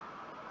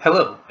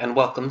Hello, and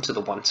welcome to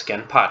the Once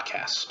Again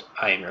podcast.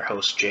 I am your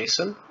host,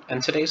 Jason,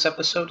 and today's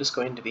episode is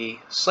going to be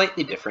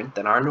slightly different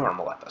than our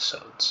normal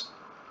episodes.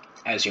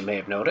 As you may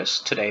have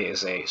noticed, today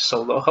is a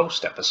solo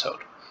host episode.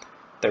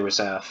 There was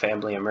a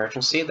family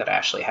emergency that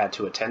Ashley had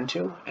to attend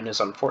to and is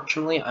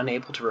unfortunately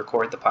unable to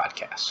record the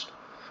podcast.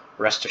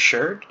 Rest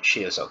assured,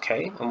 she is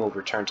okay and will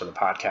return to the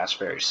podcast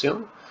very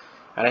soon,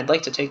 and I'd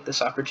like to take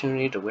this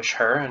opportunity to wish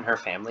her and her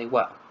family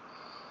well.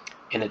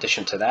 In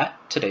addition to that,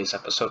 today's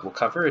episode will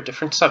cover a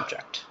different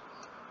subject.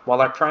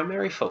 While our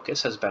primary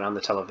focus has been on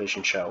the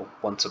television show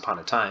Once Upon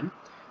a Time,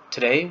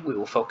 today we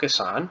will focus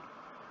on,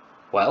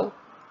 well,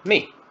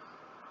 me.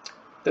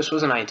 This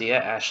was an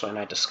idea Ashley and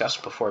I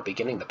discussed before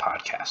beginning the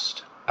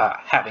podcast,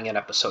 having an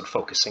episode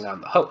focusing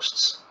on the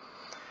hosts.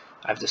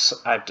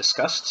 I've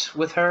discussed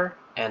with her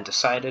and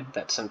decided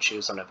that since she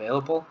is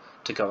unavailable,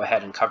 to go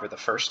ahead and cover the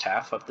first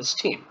half of this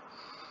team.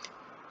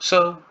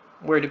 So,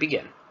 where to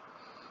begin?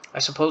 I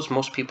suppose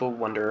most people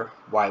wonder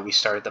why we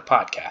started the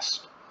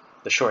podcast.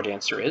 The short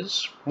answer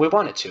is, we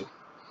wanted to.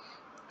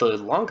 The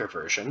longer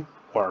version,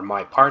 or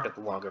my part of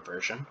the longer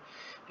version,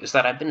 is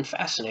that I've been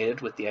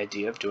fascinated with the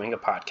idea of doing a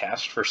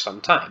podcast for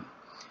some time.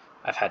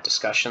 I've had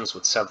discussions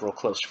with several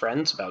close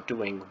friends about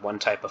doing one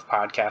type of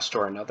podcast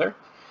or another,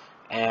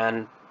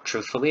 and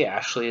truthfully,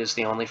 Ashley is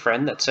the only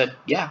friend that said,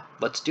 yeah,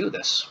 let's do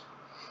this.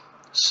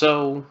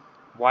 So,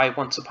 why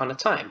Once Upon a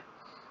Time?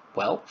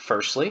 Well,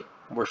 firstly,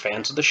 we're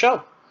fans of the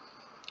show.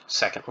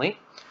 Secondly,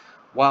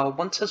 while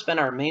Once has been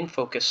our main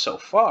focus so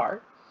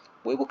far,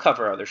 we will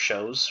cover other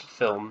shows,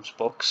 films,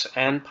 books,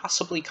 and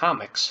possibly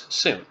comics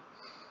soon.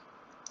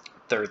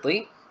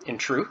 Thirdly, in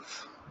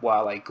truth,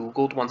 while I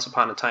googled Once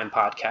Upon a Time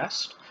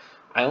podcast,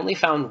 I only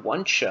found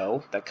one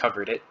show that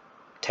covered it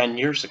 10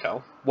 years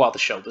ago while the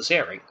show was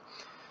airing.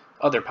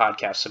 Other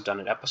podcasts have done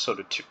an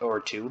episode or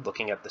two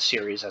looking at the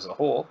series as a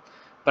whole,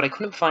 but I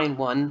couldn't find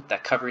one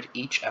that covered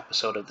each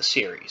episode of the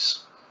series.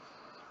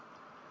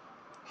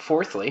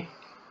 Fourthly,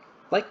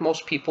 like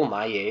most people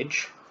my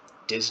age,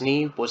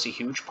 Disney was a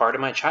huge part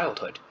of my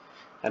childhood,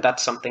 and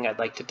that's something I'd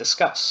like to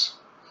discuss.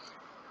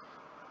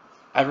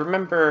 I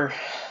remember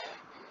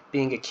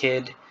being a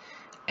kid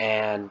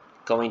and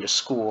going to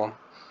school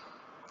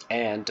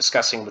and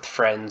discussing with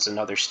friends and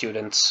other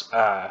students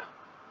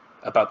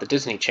about the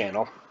Disney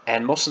Channel,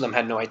 and most of them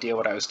had no idea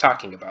what I was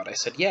talking about. I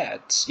said, yeah,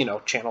 it's,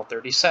 Channel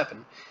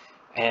 37.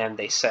 And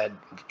they said,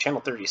 Channel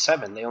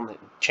 37,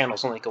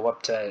 channels only go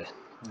up to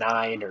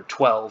 9 or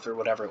 12 or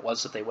whatever it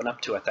was that they went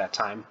up to at that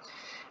time.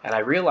 And I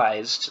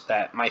realized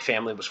that my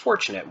family was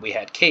fortunate. We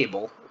had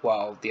cable,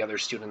 while the other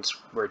students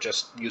were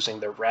just using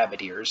their rabbit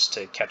ears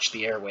to catch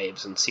the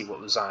airwaves and see what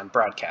was on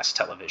broadcast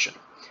television.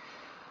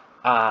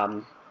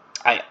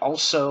 I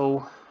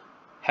also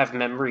have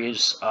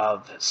memories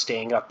of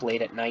staying up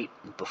late at night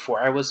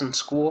before I was in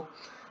school,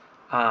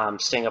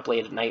 staying up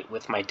late at night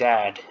with my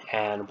dad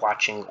and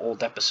watching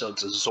old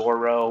episodes of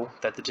Zorro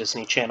that the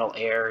Disney Channel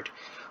aired,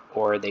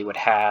 or they would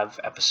have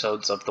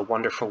episodes of The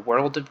Wonderful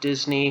World of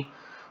Disney,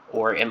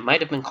 or it might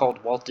have been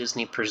called Walt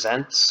Disney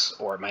Presents,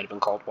 or it might have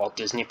been called Walt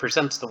Disney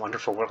Presents The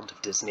Wonderful World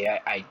of Disney.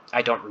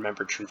 I don't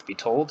remember, truth be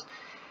told.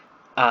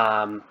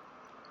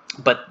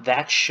 But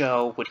that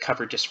show would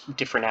cover just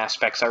different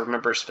aspects. I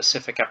remember a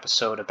specific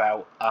episode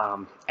about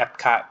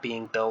Epcot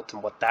being built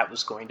and what that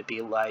was going to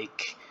be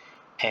like.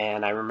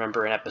 And I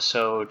remember an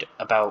episode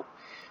about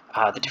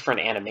the different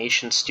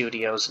animation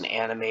studios and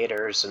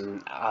animators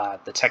and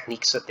the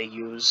techniques that they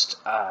used,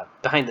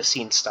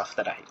 behind-the-scenes stuff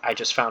that I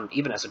just found,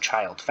 even as a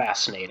child,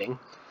 fascinating.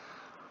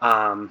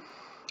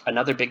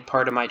 Another big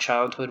part of my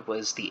childhood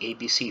was the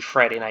ABC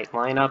Friday Night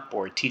Lineup,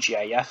 or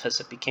TGIF as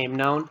it became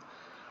known.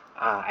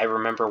 I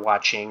remember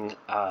watching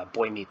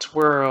Boy Meets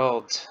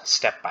World,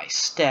 Step by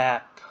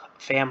Step,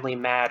 Family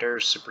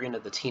Matters, Sabrina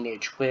the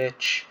Teenage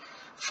Witch,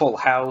 Full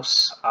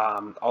House,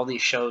 all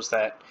these shows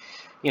that,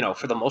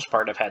 for the most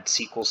part have had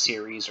sequel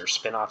series or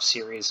spin-off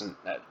series and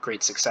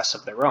great success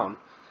of their own.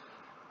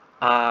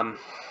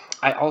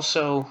 I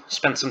also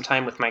spent some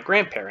time with my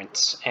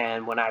grandparents,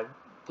 and when I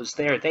was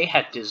there, they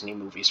had Disney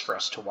movies for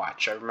us to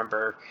watch. I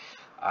remember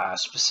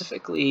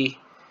specifically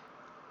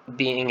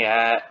being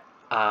at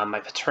my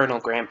paternal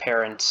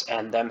grandparents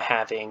and them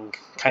having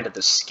kind of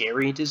the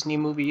scary Disney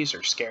movies,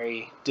 or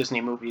scary Disney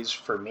movies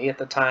for me at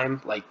the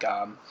time, like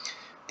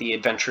The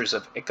Adventures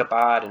of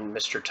Ichabod and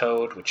Mr.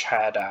 Toad, which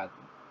had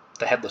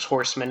the Headless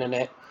Horseman in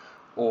it,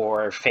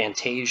 or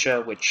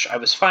Fantasia, which I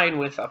was fine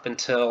with up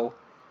until,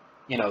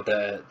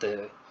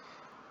 the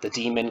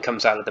demon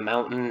comes out of the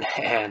mountain,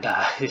 and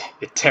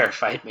it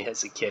terrified me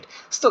as a kid.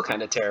 Still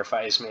kind of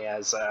terrifies me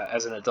as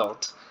an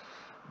adult.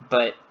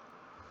 But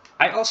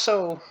I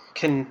also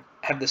can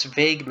have this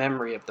vague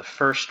memory of the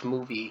first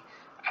movie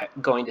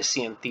going to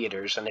see in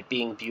theaters, and it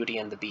being Beauty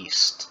and the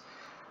Beast,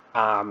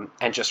 and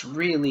just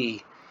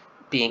really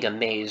being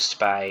amazed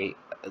by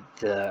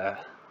the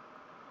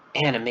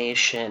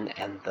animation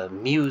and the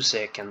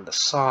music and the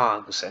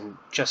songs and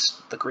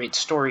just the great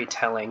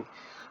storytelling.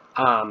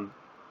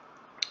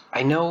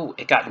 I know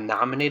it got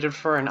nominated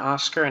for an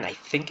Oscar, and I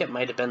think it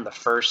might have been the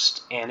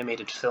first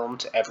animated film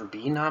to ever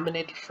be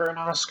nominated for an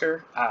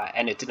Oscar,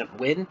 and it didn't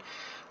win,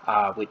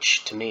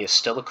 which to me is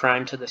still a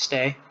crime to this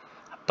day.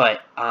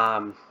 But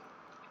a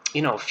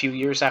few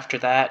years after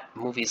that,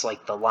 movies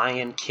like The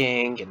Lion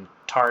King and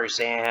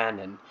Tarzan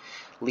and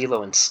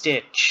Lilo and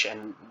Stitch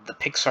and the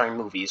Pixar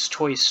movies,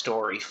 Toy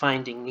Story,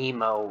 Finding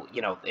Nemo,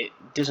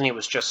 Disney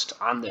was just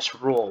on this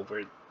roll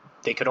where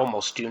they could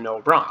almost do no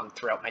wrong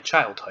throughout my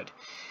childhood.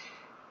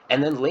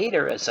 And then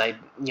later, as I,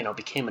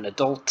 became an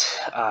adult,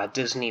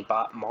 Disney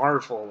bought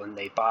Marvel and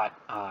they bought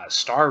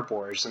Star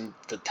Wars, and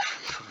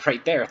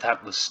right there,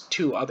 that was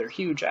two other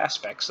huge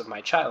aspects of my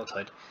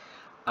childhood.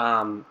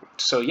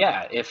 So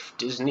yeah, if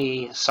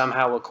Disney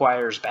somehow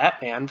acquires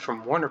Batman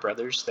from Warner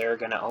Brothers, they're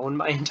going to own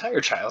my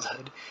entire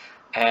childhood,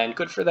 and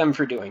good for them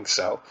for doing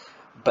so.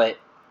 But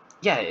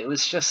yeah, it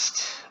was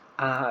just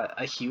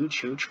a huge,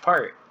 huge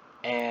part.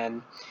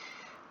 And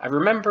I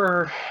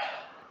remember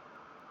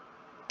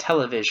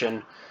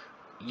television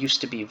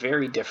used to be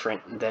very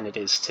different than it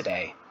is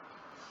today.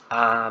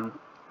 Um,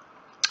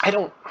 I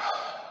don't.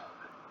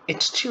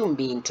 It's too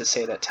mean to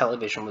say that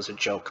television was a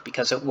joke,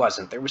 because it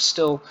wasn't. There was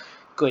still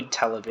good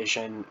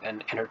television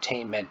and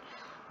entertainment,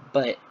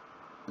 but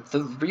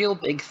the real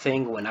big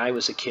thing when I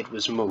was a kid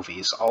was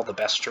movies. All the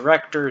best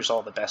directors,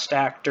 all the best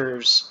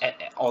actors,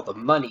 all the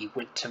money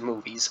went to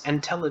movies,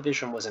 and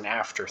television was an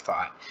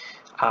afterthought.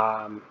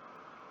 Um,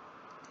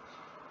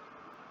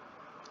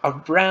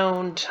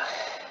 Around,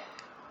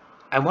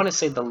 I want to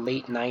say the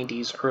late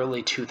 90s,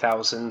 early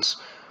 2000s,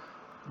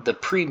 the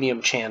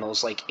premium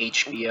channels like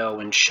HBO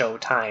and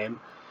Showtime,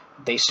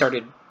 they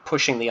started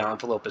pushing the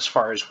envelope as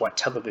far as what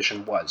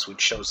television was,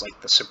 with shows like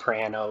The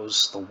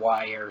Sopranos, The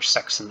Wire,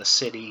 Sex and the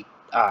City,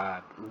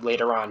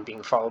 later on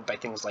being followed by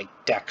things like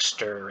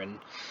Dexter, and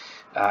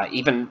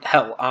even,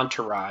 hell,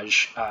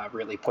 Entourage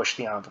really pushed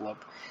the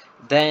envelope.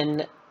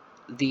 Then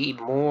the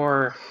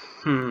more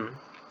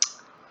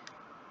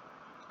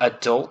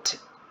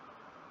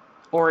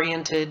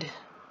adult-oriented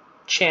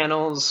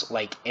channels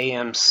like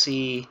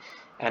AMC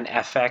and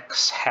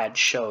FX had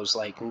shows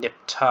like Nip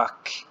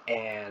Tuck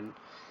and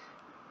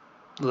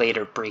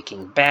later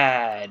Breaking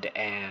Bad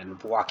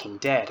and Walking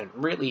Dead, and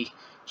really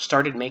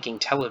started making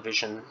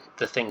television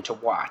the thing to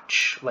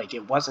watch. Like,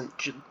 it wasn't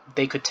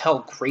they could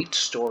tell great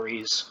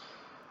stories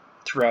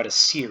throughout a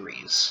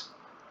series,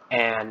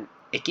 and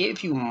it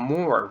gave you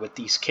more with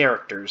these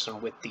characters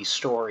and with these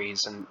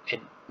stories, and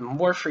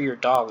more for your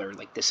dollar,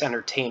 like this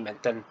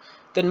entertainment, than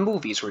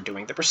movies were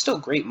doing. There were still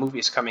great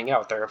movies coming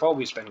out. There have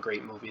always been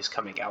great movies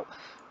coming out.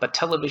 But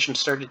television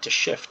started to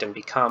shift and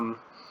become,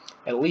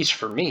 at least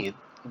for me,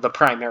 the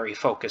primary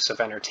focus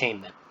of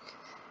entertainment.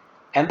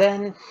 And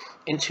then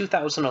in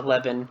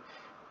 2011,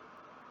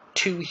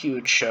 two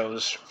huge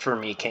shows for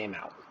me came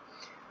out.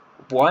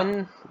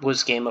 One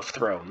was Game of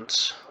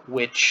Thrones,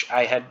 which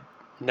I had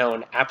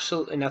known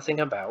absolutely nothing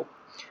about.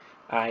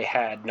 I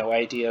had no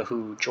idea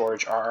who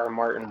George R.R.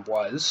 Martin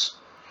was.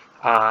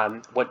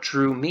 What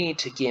drew me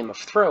to Game of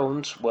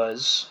Thrones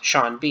was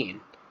Sean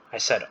Bean. I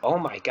said, oh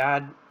my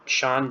god,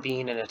 Sean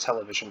Bean in a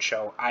television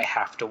show, I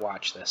have to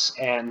watch this.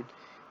 And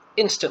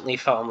instantly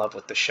fell in love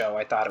with the show.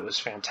 I thought it was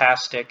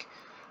fantastic.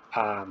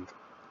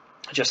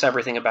 Just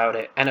everything about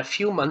it. And a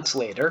few months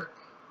later,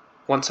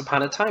 Once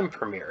Upon a Time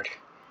premiered.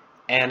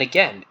 And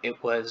again,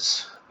 it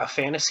was a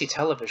fantasy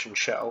television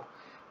show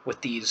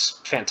with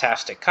these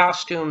fantastic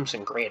costumes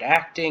and great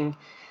acting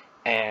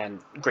and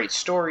great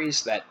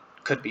stories that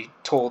could be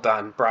told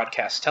on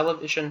broadcast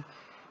television.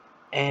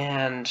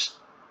 And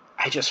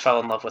I just fell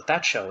in love with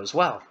that show as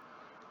well.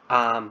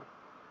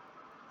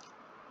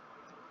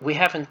 We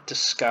haven't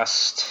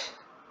discussed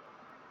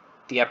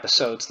the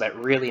episodes that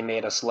really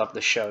made us love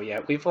the show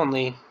yet. We've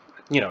only,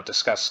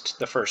 discussed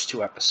the first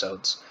two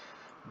episodes.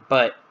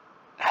 But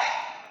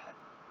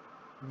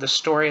the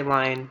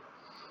storyline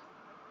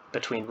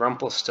between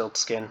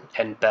Rumpelstiltskin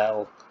and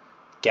Belle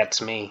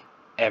gets me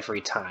every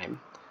time.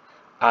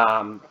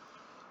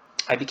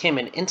 I became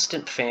an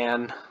instant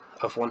fan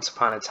of Once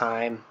Upon a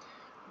Time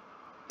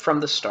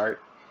from the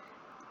start,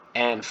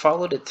 and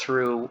followed it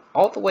through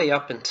all the way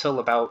up until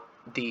about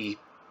the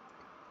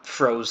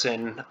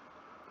Frozen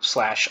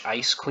 /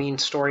 Ice Queen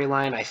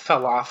storyline. I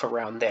fell off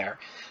around there.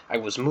 I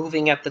was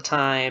moving at the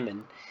time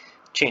and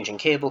changing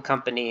cable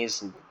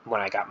companies, and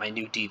when I got my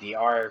new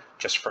DVR,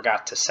 just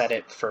forgot to set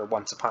it for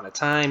Once Upon a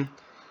Time.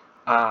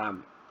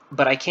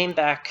 But I came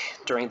back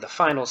during the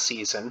final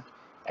season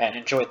and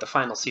enjoyed the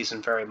final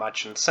season very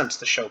much, and since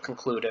the show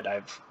concluded,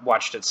 I've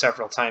watched it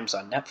several times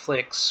on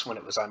Netflix when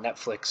it was on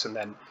Netflix, and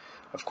then,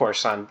 of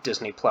course, on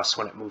Disney Plus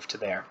when it moved to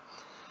there.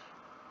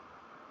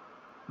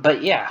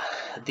 But yeah,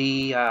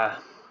 the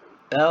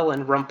Belle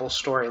and Rumple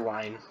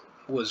storyline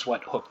was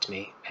what hooked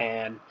me,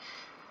 and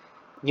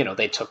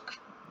they took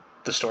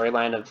the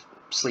storyline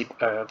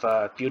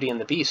of Beauty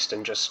and the Beast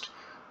and just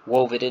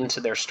wove it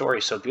into their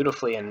story so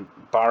beautifully, and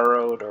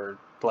borrowed or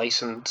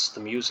licensed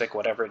the music,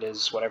 whatever it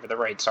is, whatever the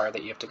rights are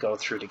that you have to go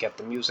through to get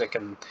the music,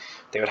 and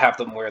they would have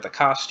them wear the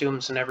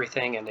costumes and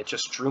everything, and it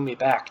just drew me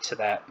back to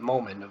that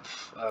moment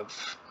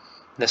of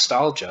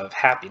nostalgia, of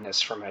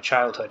happiness from my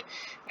childhood.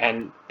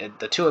 And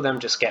the two of them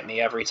just get me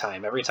every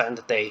time. Every time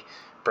that they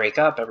break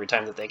up, every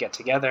time that they get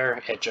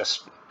together, it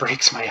just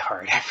breaks my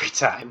heart every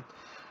time.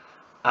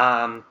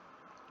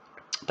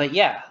 But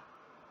yeah,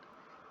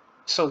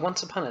 so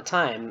Once Upon a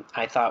Time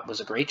I thought was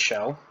a great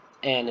show,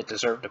 and it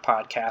deserved a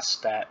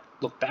podcast that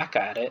looked back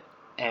at it.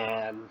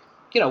 And,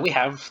 we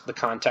have the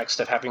context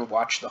of having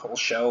watched the whole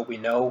show. We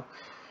know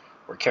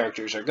where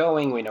characters are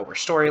going, we know where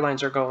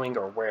storylines are going,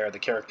 or where the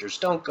characters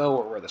don't go,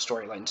 or where the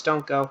storylines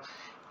don't go.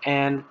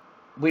 And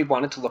we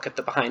wanted to look at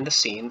the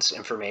behind-the-scenes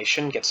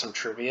information, get some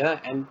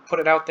trivia, and put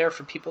it out there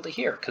for people to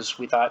hear, because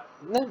we thought,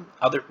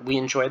 we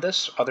enjoy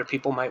this, other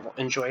people might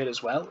enjoy it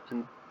as well,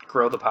 and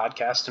grow the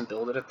podcast and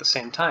build it at the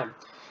same time.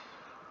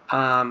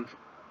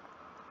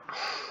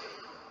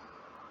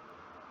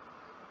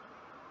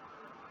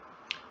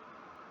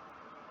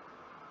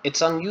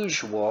 It's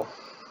unusual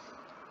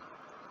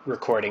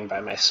recording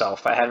by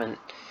myself. I haven't,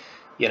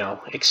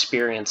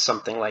 experienced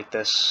something like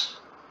this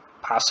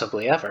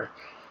possibly ever.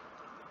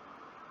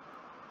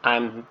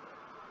 I'm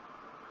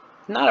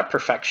not a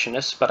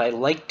perfectionist, but I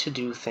like to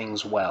do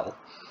things well.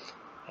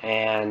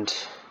 And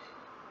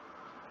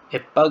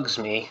it bugs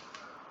me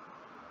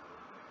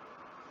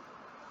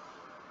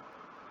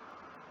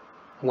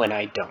when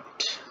I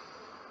don't.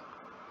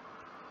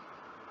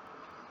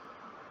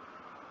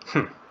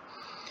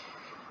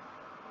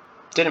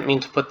 Didn't mean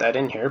to put that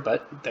in here,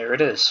 but there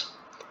it is.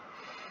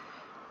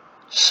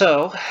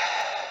 So,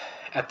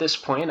 at this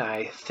point,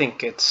 I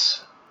think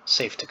it's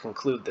safe to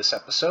conclude this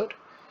episode.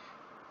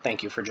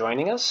 Thank you for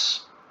joining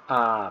us.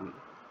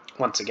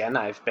 Once again,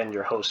 I've been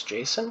your host,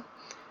 Jason.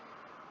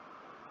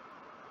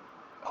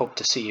 Hope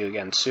to see you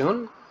again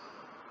soon.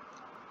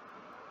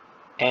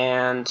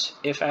 And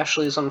if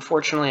Ashley is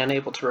unfortunately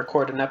unable to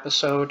record an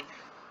episode,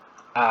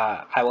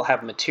 I will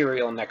have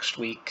material next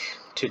week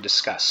to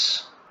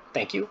discuss.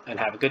 Thank you, and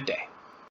have a good day.